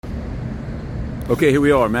Okay, here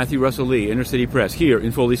we are, Matthew Russell Lee, Inner City Press, here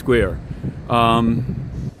in Foley Square.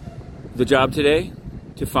 The job today,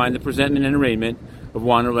 to find the presentment and arraignment of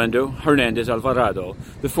Juan Orlando Hernandez Alvarado,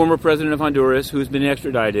 the former president of Honduras, who has been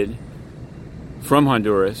extradited from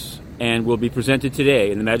Honduras and will be presented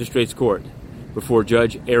today in the magistrate's court before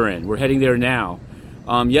Judge Aaron. We're heading there now.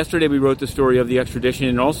 Yesterday we wrote the story of the extradition,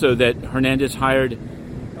 and also that Hernandez hired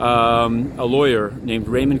a lawyer named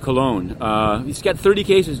Raymond Colon. He's got 30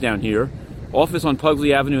 cases down here. Office on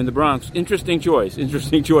Pugsley Avenue in the Bronx. Interesting choice.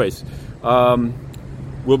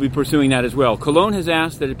 We'll be pursuing that as well. Colon has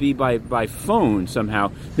asked that it be by phone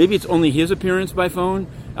somehow. Maybe it's only his appearance by phone.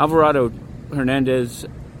 Alvarado Hernandez,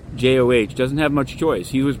 J-O-H, doesn't have much choice.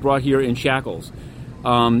 He was brought here in shackles.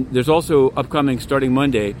 There's also upcoming, starting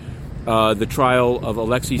Monday, the trial of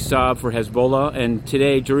Alexei Saab for Hezbollah, and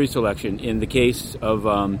today jury selection in the case of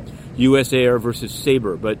U.S. Air versus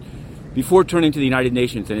Sabre. But before turning to the United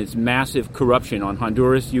Nations and its massive corruption on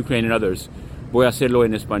Honduras, Ukraine, and others, voy a hacerlo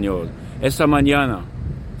en español. Esta mañana,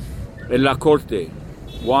 en la corte,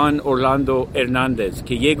 Juan Orlando Hernández,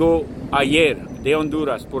 que llegó ayer de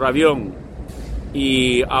Honduras por avión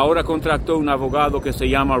y ahora contrató un abogado que se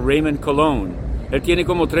llama Raymond Colon. Él tiene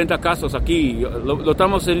como 30 casos aquí. Lo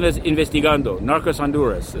estamos investigando. Narcos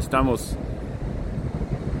Honduras. Estamos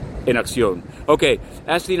en acción. Okay,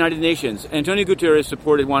 as to the United Nations, Antonio Guterres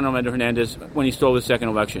supported Juan Orlando Hernandez when he stole his second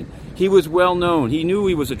election. He was well known. He knew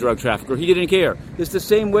he was a drug trafficker. He didn't care. It's the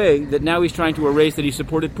same way that now he's trying to erase that he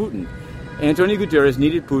supported Putin. Antonio Guterres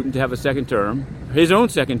needed Putin to have a second term, his own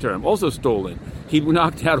second term, also stolen. He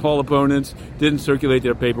knocked out all opponents, didn't circulate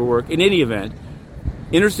their paperwork. In any event,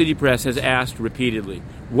 Inner City Press has asked repeatedly,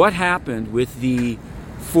 what happened with the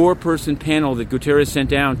 4-person panel that Guterres sent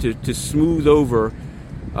down to smooth over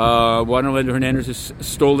Juan Orlando Hernandez's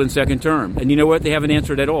stolen second term? And you know what? They haven't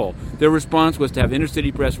answered at all. Their response was to have Inner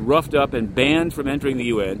City Press roughed up and banned from entering the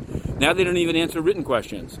UN. Now they don't even answer written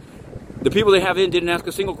questions. The people they have in didn't ask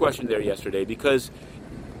a single question there yesterday because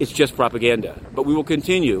it's just propaganda. But we will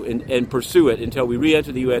continue and pursue it until we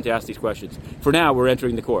re-enter the UN to ask these questions. For now, we're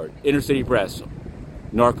entering the court. Inner City Press,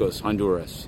 Narcos, Honduras.